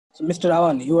So, Mr.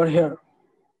 Awan, you are here.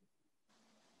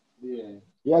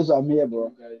 Yes, I'm here,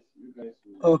 bro.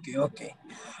 Okay, okay.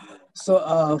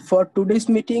 So, for today's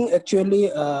meeting,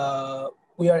 actually,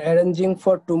 we are arranging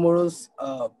for tomorrow's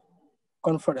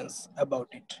conference about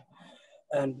it.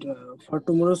 And for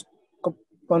tomorrow's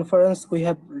conference, we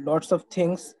have lots of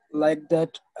things like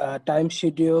that, time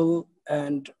schedule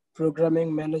and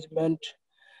programming management,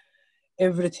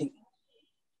 everything.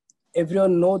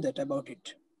 Everyone know that about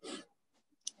it.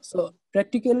 So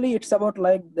practically, it's about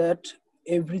like that.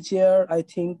 Every year, I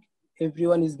think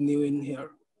everyone is new in here,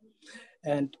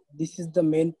 and this is the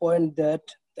main point that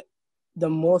the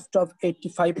most of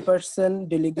 85%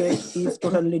 delegate is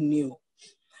totally new,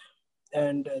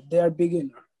 and they are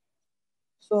beginner.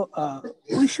 So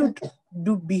we should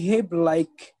do behave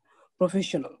like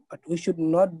professional, but we should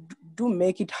not do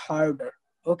make it harder.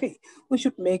 Okay, we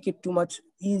should make it too much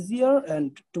easier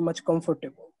and too much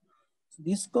comfortable.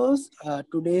 This cause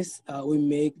today's we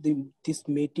make this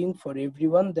meeting for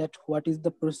everyone that what is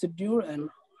the procedure and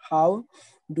how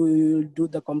do you do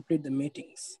the complete the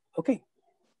meetings. Okay.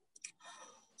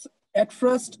 So at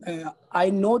first,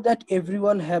 I know that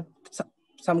everyone have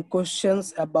some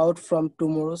questions about from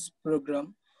tomorrow's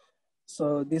program.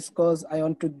 So this cause I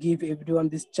want to give everyone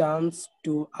this chance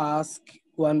to ask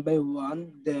one by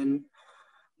one. Then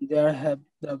there have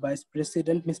the Vice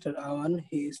President, Mr. Awan.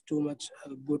 He is too much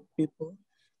good people,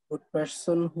 good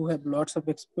person who have lots of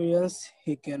experience.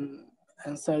 He can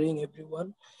answering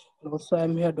everyone. And also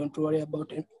I'm here. Don't worry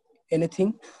about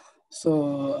anything.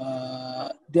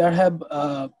 So there have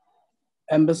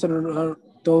Ambassador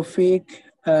Tofik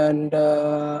and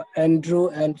Andrew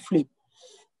and Flip.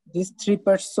 These three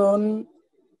person,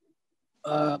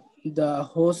 the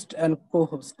host and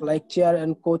co-host, like chair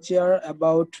and co-chair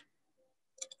about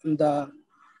the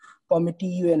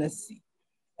committee UNSC,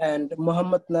 and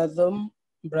Muhammad Nazam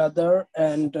brother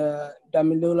and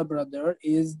Damilullah brother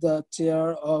is the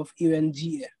chair of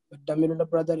UNGA. But Damilullah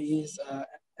brother is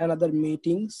another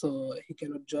meeting, so he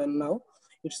cannot join now.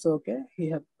 It's okay. He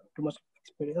have too much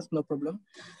experience, no problem.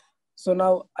 So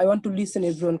now I want to listen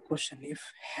everyone question if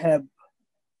have,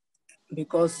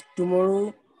 because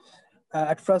tomorrow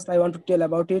at first I want to tell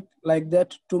about it like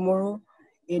that. Tomorrow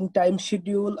in time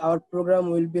schedule our program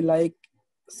will be like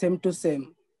same to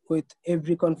same with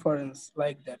every conference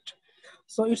like that.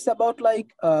 So it's about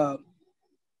like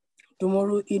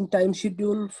tomorrow in time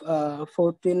schedule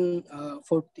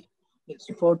 14:40. Yes,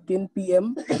 14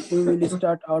 p.m. we will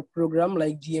start our program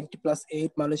like GMT plus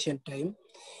 8 Malaysian time,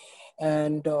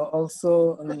 and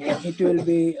also it will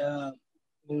be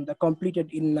the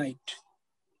completed in night.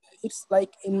 It's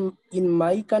like in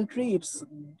my country it's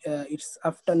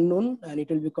afternoon and it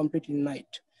will be complete in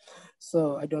night.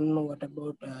 So I don't know what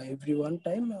about everyone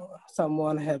time.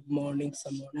 Someone have morning,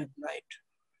 someone have night.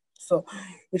 So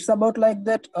it's about like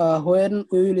that. When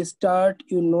we will start,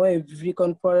 every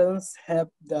conference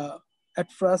have the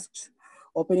at first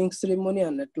opening ceremony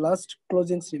and at last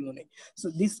closing ceremony. So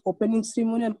this opening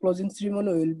ceremony and closing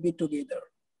ceremony will be together.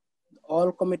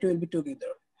 All committee will be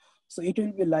together. So it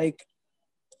will be like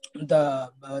the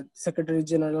Secretary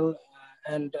General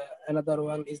and another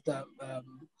one is the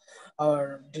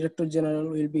our Director General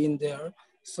will be in there.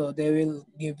 So they will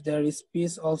give their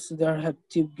speech. Also, there have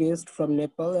chief guest from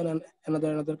Nepal and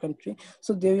another country.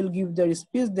 So they will give their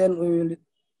speech. Then we will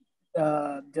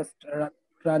just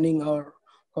running our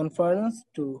conference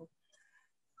to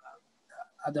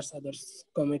others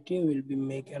committee will be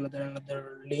make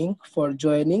another link for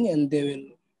joining, and they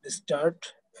will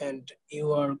start, and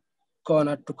you are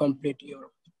gonna to complete your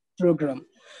program.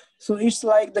 So it's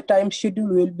like the time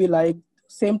schedule will be like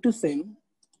same to same.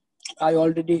 I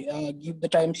already give the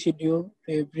time schedule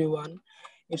to everyone.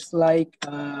 It's like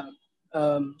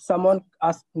someone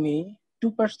asked me,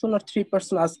 2 person or 3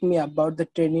 person asked me about the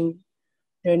training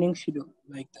schedule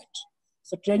like that.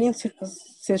 So training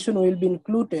session will be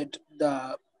included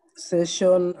the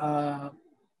session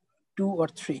 2 or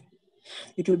 3.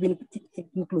 It will be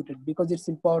included because it's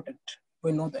important.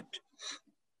 We know that.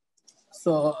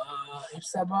 So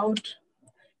it's about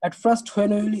at first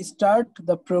when we will start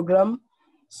the program.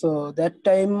 So that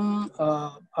time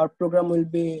our program will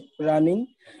be running,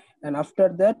 and after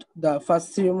that the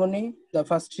first ceremony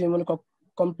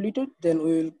completed, then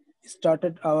we will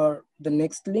started our the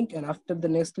next link, and after the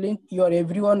next link you are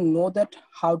everyone know that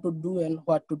how to do and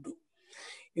what to do.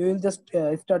 You will just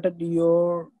started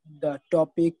your the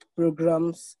topic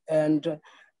programs, and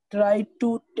try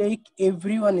to take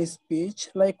everyone's speech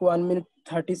like 1 minute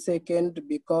 30 second,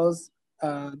 because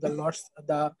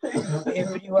the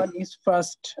everyone is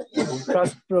first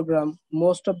program.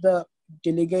 Most of the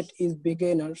delegate is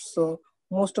beginners, so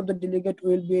most of the delegate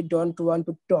don't want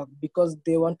to talk because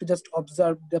they want to just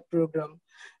observe the program.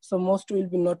 So most will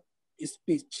be not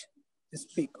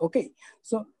speak. Okay,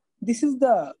 so this is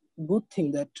the good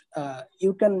thing that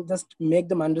you can just make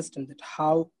them understand that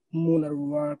how moon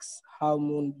works, how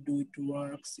moon do it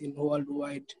works in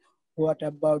worldwide, what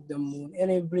about the moon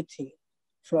and everything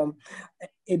from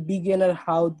a beginner,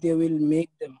 how they will make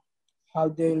them, how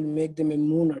they will make them a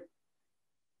mooner.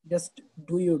 Just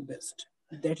do your best.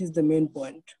 That is the main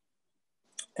point.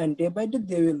 And day by day,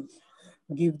 they will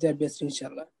give their best,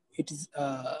 inshallah. It is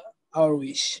our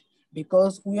wish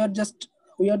because we are just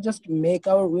make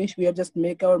our wish. We are just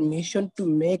make our mission to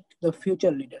make the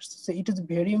future leaders. So it is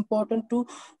very important to.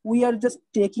 We are just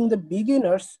taking the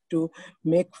beginners to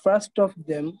make first of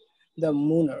them the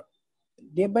mooner.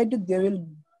 Day by day they will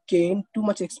gain too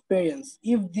much experience.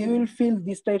 If they will feel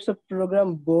these types of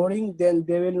program boring, then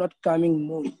they will not coming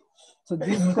more. So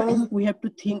this cause we have to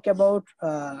think about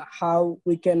how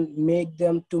we can make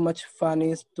them too much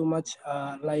funny, too much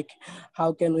like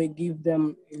how can we give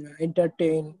them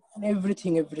entertain and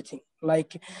everything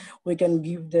like we can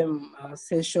give them a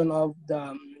session of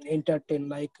the entertain,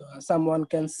 like someone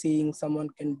can sing, someone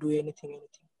can do anything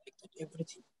like that,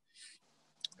 everything.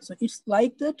 So it's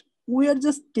like that we are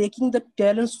just taking the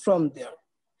talents from there.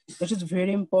 That is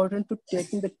very important, to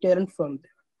taking the talent from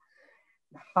there.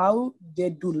 How they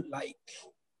do, like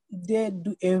they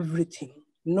do everything,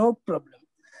 no problem.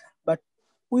 But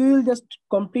we will just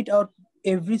complete our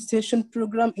every session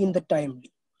program in the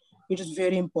timely. It is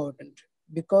very important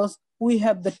because we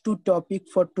have the two topic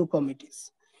for two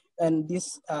committees, and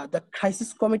this the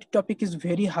crisis committee topic is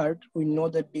very hard. We know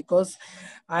that because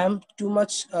I am too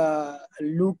much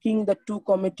looking the two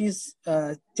committees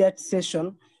chat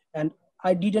session, and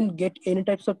I didn't get any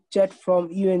types of chat from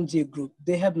UNG group.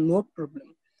 They have no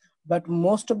problem, but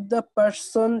most of the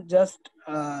person just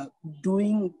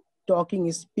doing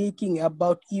talking speaking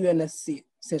about UNSC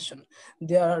session.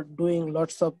 They are doing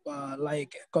lots of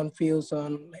like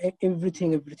confusion,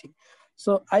 everything.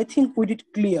 So I think we did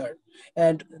clear.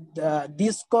 And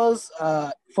this cause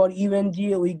for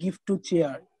UNG we give two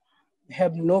chair,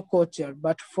 have no co-chair,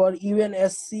 but for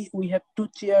UNSC we have two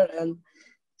chair and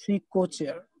three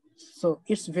co-chair. So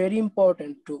it's very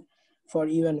important to for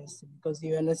UNSC because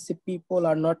UNSC people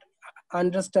are not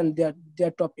understand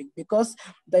their topic because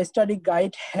the study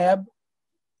guide have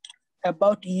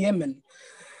about Yemen.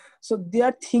 So they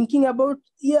are thinking about,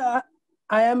 yeah,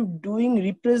 I am doing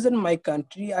represent my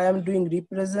country, I am doing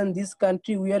represent this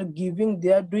country, we are giving,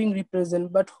 they are doing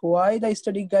represent, but why the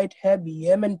study guide have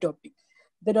Yemen topic?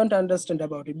 They don't understand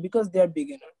about it because they are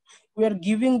beginner. We are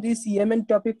giving this Yemen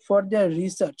topic for their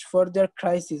research, for their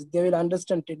crisis. They will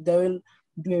understand it, they will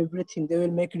do everything, they will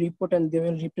make report and they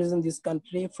will represent this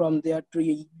country from there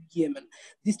to Yemen.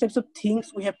 These types of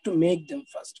things we have to make them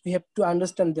first, we have to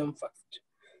understand them first.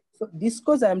 So this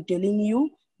cause I'm telling you,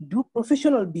 do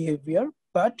professional behavior,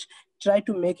 but try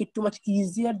to make it too much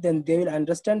easier, then they will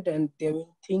understand and they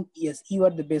will think, yes, you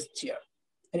are the best chair.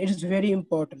 And it is very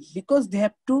important because they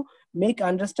have to make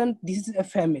understand this is a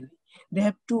family. They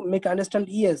have to make understand,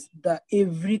 yes, the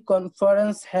every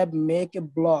conference have make a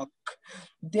blog.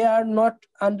 They are not,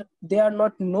 and they are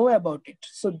not know about it.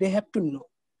 So they have to know.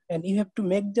 And you have to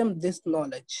make them this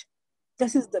knowledge.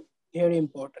 This is the very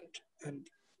important. And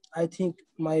I think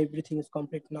my everything is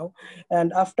complete now.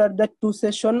 And after that two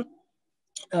session,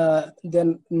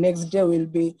 then next day will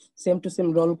be same to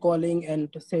same roll calling, and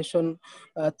session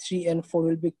 3 and 4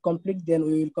 will be complete. Then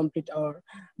we will complete our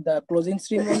the closing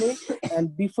ceremony.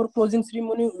 And before closing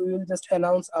ceremony, we will just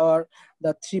announce our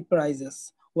the three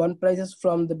prizes. One prize is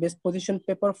from the best position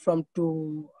paper from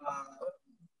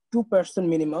two-person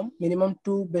minimum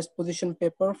two best position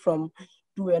paper from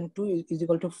 2 and 2 is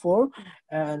equal to 4,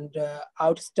 and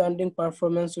outstanding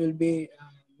performance will be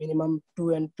minimum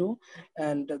 2 and 2,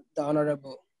 and the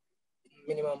honorable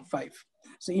minimum 5.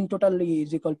 So in total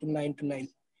is equal to 9 to 9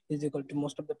 is equal to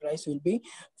most of the price will be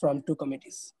from two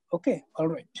committees. Okay, all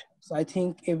right. So I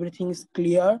think everything is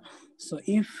clear. So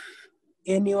if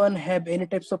anyone have any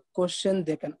types of question,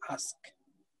 they can ask.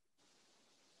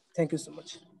 Thank you so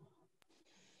much.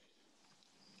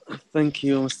 Thank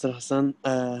you, Mr. Hassan.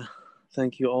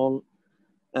 Thank you all.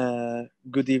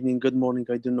 Good evening, good morning.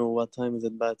 I don't know what time is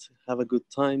it, but have a good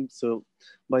time. So,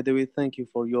 by the way, thank you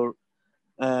for your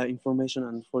information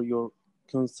and for your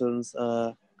concerns.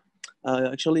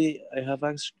 Actually, I have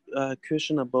asked a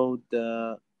question about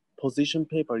the position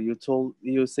paper.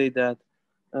 You say that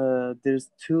there's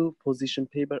two position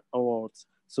paper awards.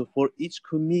 So for each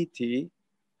committee,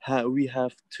 we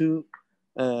have two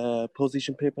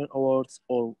position paper awards,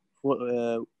 or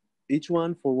for each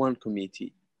one for one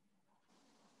committee.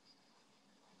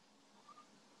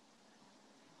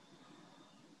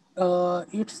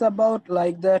 It's about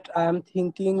like that. I'm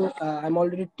thinking, I'm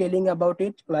already telling about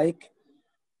it, like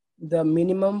the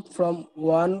minimum from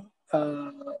one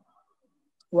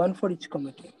for each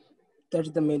committee.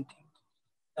 That's the main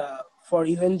thing. For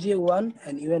UNG 1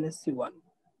 and UNSC 1.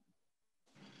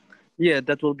 Yeah,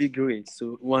 that will be great.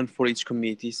 So one for each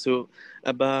committee. So,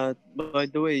 about by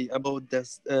the way, about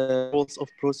this rules of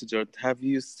procedure, have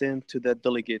you sent to the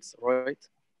delegates, right?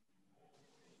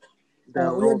 The We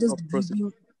are rules of just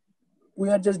procedure.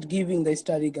 giving the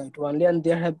study guide only, and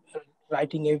they have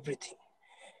writing everything.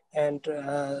 And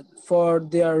for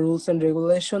their rules and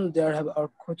regulation, they have our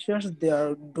coaches. They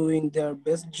are doing their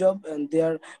best job, and they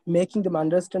are making them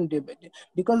understand day by day.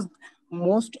 Because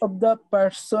most of the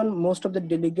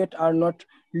delegate are not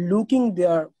looking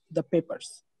the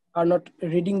papers, are not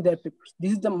reading their papers.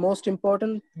 This is the most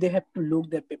important. They have to look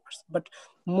their papers, but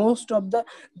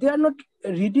they are not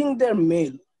reading their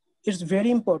mail. It's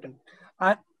very important.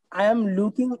 I am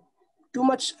looking too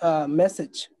much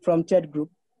message from chat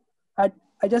group. I,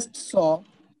 I just saw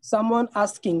someone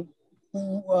asking,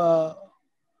 uh,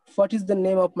 what is the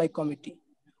name of my committee?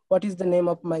 What is the name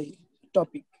of my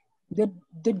topic? They,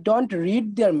 they don't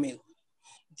read their mail.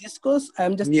 Just because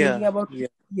I'm just Yeah, thinking about, yeah,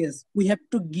 yes, we have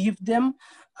to give them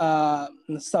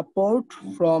support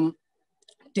from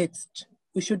text.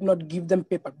 We should not give them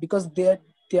paper because they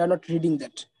are not reading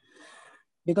that,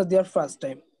 because they are first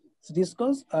time. So this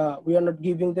cause we are not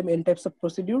giving them any types of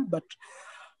procedure, but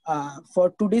for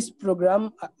today's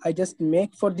program, I just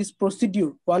make for this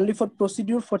procedure, only for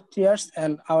procedure for chairs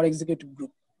and our executive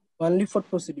group, only for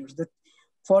procedures. That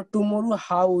for tomorrow,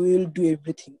 how we will do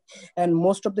everything. And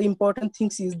most of the important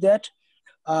things is that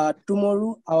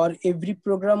tomorrow, our every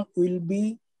program will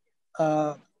be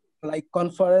uh, like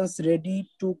conference ready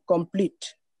to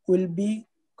complete, will be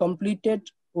completed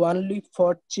only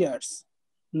for chairs,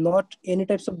 not any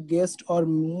types of guest or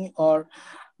me or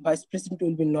vice president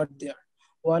will be not there.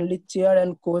 Only chair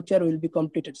and co-chair will be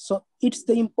completed. So it's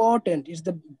the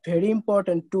very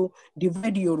important to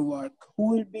divide your work.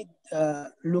 Who will be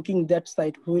looking that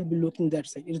side, who will be looking that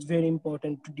side. It's very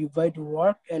important to divide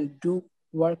work and do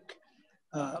work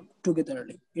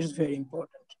togetherly. It's very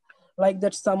important. Like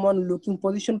that, someone looking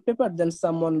position paper, then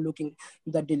someone looking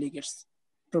the delegates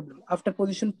problem. After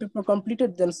position paper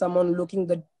completed, then someone looking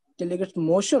the delegates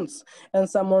motions, and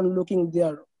someone looking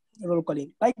their roll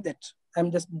calling. Like that, I'm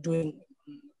just doing,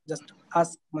 just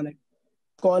ask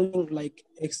calling like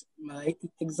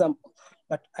example.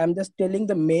 But I'm just telling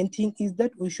the main thing is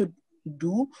that we should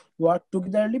do work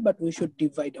togetherly, but we should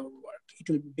divide our work. It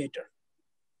will be better,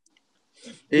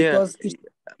 yeah. because it's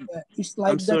I'm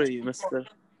like that. sorry, Mister.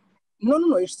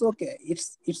 No, it's okay.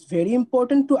 It's very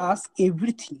important to ask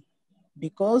everything,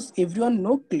 because everyone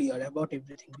know clear about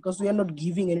everything, because we are not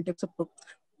giving any types of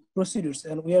procedures,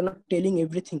 and we are not telling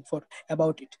everything for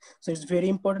about it. So it's very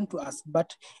important to ask.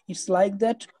 But it's like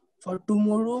that, for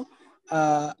tomorrow,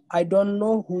 I don't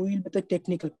know who will be the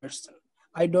technical person.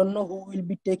 I don't know who will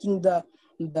be taking the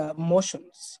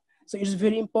motions. So it's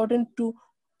very important to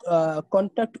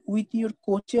contact with your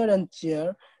co-chair and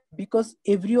chair, because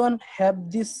everyone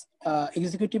have this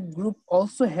executive group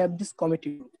also have this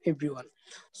committee group, everyone.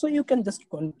 So you can just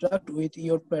contact with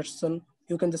your person,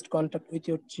 you can just contact with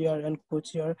your chair and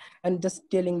co-chair, and just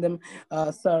telling them,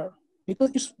 sir,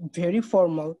 because it's very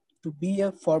formal to be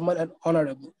a formal and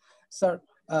honorable. Sir,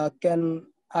 can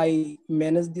I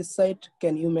manage this site?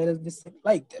 Can you manage this site?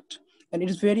 Like that. And it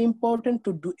is very important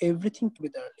to do everything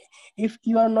together. If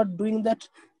you are not doing that,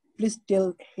 please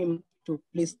tell him to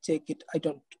please check it. I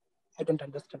don't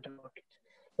understand about it.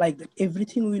 Like that,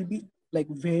 everything will be like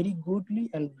very goodly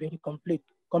and very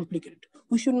complicated.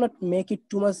 We should not make it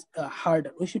too much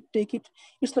harder. We should take it,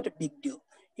 it's not a big deal.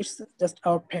 It's just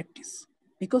our practice,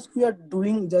 because we are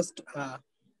doing just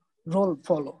role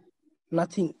follow,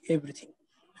 nothing everything.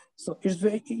 So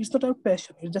it's not our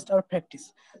passion, it's just our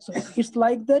practice. So it's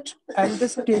like that. I'm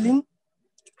just telling,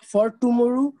 for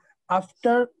tomorrow,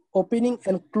 after opening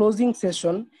and closing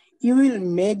session, you will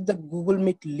make the Google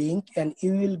Meet link, and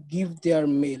you will give their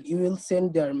mail, you will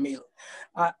send their mail.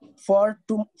 For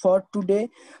today,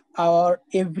 our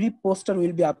every poster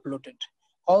will be uploaded.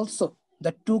 Also,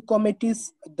 the two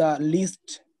committees, the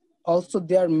list, also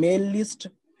their mail list,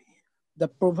 the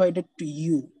provided to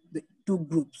you, the two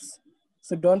groups.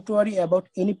 So don't worry about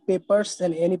any papers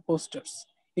and any posters.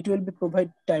 It will be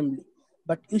provided timely.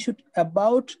 But you should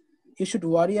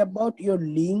worry about your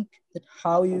link, that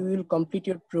how you will complete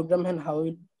your program and how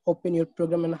you will open your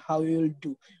program and how you will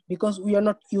do. Because we are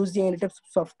not using any types of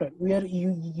software. We are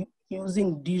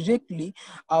using directly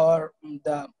our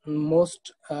the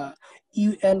most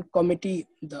UN committee,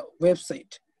 the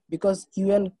website. Because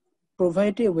UN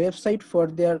provide a website for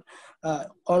their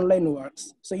online works.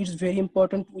 So it's very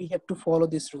important we have to follow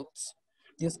these rules.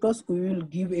 Because we will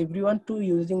give everyone to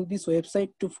using this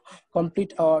website to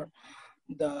complete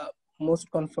the most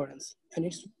conference, and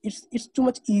it's too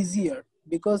much easier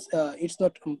because it's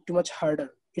not too much harder.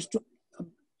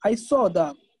 I saw the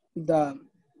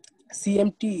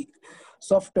CMT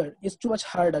software is too much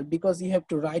harder because you have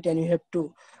to write and you have to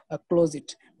close it,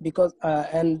 because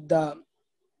and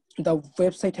the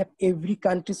website have every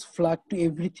country's flag to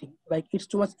everything. Like it's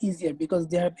too much easier because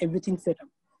they have everything set up,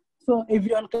 so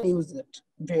everyone can use it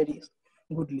very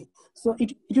goodly. So it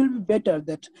will be better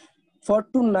that for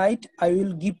tonight I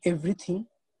will give everything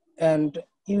and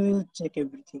you will check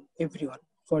everything, everyone,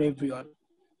 for everyone.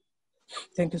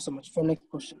 Thank you so much. For next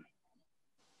question.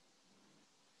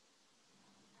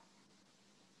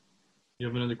 You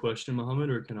have another question, Mohammed,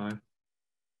 or can I?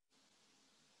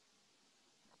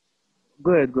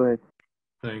 Go ahead, go ahead.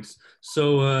 Thanks. So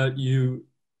you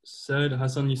said,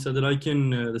 Hassan, you said that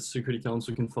the Security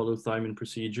Council can follow Thyman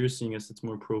procedures, seeing as it's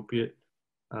more appropriate.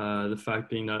 The fact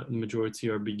being that the majority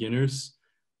are beginners.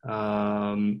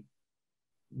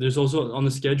 There's also on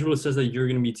the schedule, it says that you're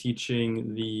going to be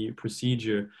teaching the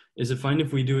procedure. Is it fine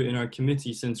if we do it in our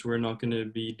committee, since we're not going to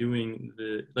be doing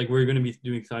we're going to be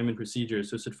doing Thyman procedures?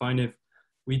 So is it fine if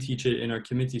we teach it in our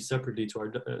committee separately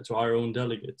to our own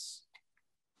delegates?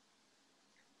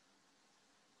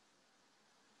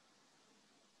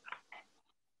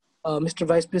 Mr.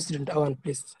 Vice President Awan,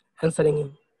 please answering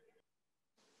him.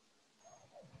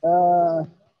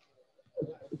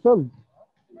 So,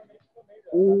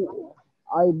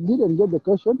 I didn't get the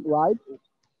question right.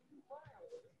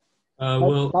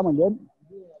 Well, come again.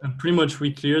 Pretty much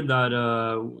we cleared that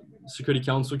Security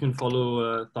Council can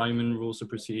follow Thyman rules of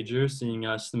procedure, seeing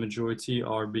as the majority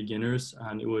are beginners,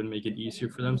 and it would make it easier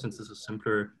for them since it's a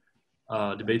simpler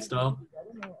debate style.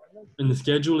 In the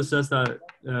schedule, it says that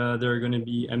there are going to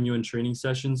be MUN training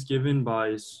sessions given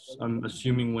by, I'm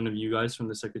assuming, one of you guys from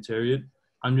the Secretariat.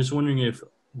 I'm just wondering if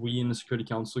we in the Security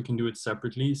Council can do it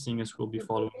separately, seeing as we'll be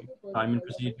following Thyman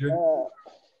procedure.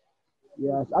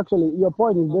 Yes, actually, your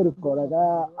point is very correct.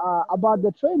 About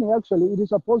the training, actually, it is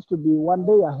supposed to be one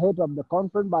day ahead of the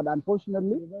conference, but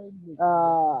unfortunately,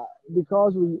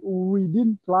 because we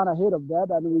didn't plan ahead of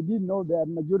that, and we didn't know that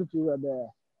majority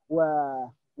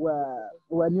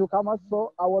were newcomers.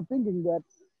 So I was thinking that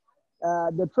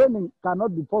the training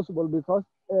cannot be possible because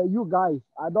you guys,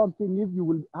 I don't think if you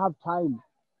will have time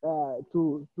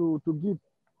to give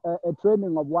a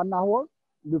training of 1 hour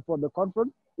before the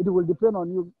conference. It will depend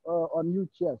on you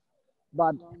chairs.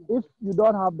 But if you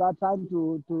don't have that time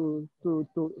to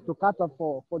cut off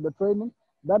for the training,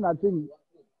 then I think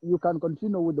you can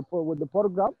continue with the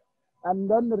program. And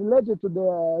then related to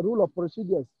the rule of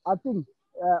procedures, I think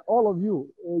all of you,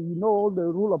 you know all the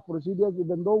rule of procedures,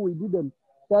 even though we didn't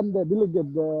send the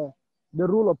delegate the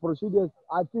rule of procedures.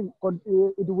 I think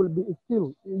it will be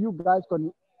still, you guys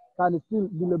can still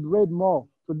deliberate more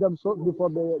to them so before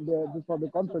the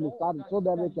conference started, so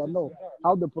that they can know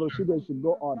how the procedure should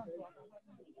go on.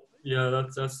 Yeah,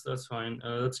 that's fine.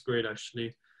 That's great,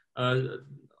 actually.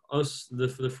 Us,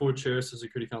 the 4 chairs of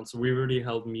Security Council, we've already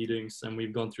held meetings and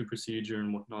we've gone through procedure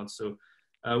and whatnot. So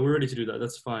we're ready to do that.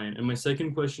 That's fine. And my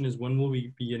second question is, when will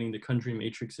we be getting the country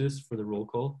matrices for the roll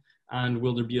call? And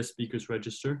will there be a speakers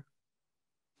register?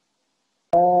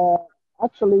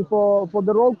 Actually, for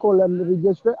the roll call and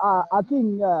register, I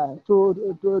think to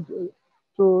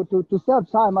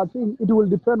save time, I think it will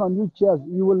depend on you chairs.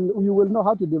 You will know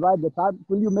how to divide the time.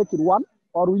 Will you make it 1,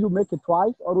 or will you make it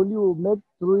twice, or will you make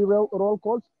 3 roll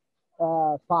calls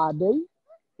per day?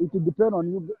 It will depend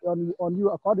on you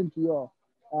according to your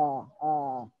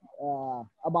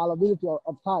availability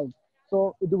of time.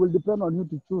 So it will depend on you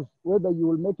to choose whether you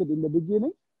will make it in the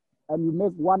beginning and you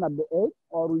make 1 at the end,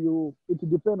 or it will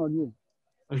depend on you.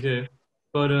 Okay,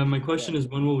 but my question is,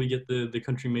 when will we get the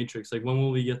country matrix? Like, when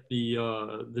will we get the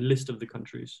list of the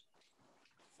countries?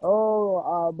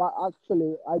 Oh, but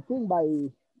actually, I think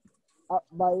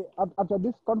after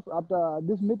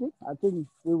this meeting, I think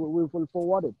we will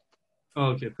forward it.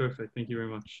 Oh, okay, perfect. Thank you very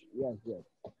much. Yes, yes.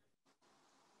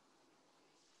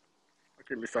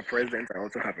 Okay, Mr. President, I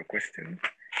also have a question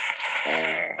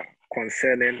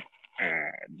concerning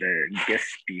the guest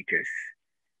speakers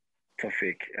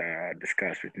topic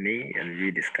discussed with me, and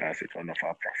we discussed with one of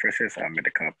our professors, our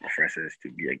medical professors, to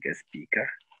be a guest speaker.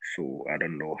 So I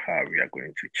don't know how we are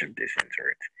going to chip this into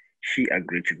it. She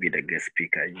agreed to be the guest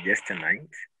speaker yesterday.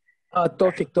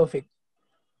 Tofik.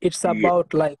 It's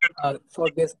about like for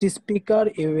guest speaker,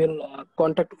 you will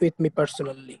contact with me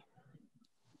personally.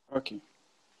 Okay.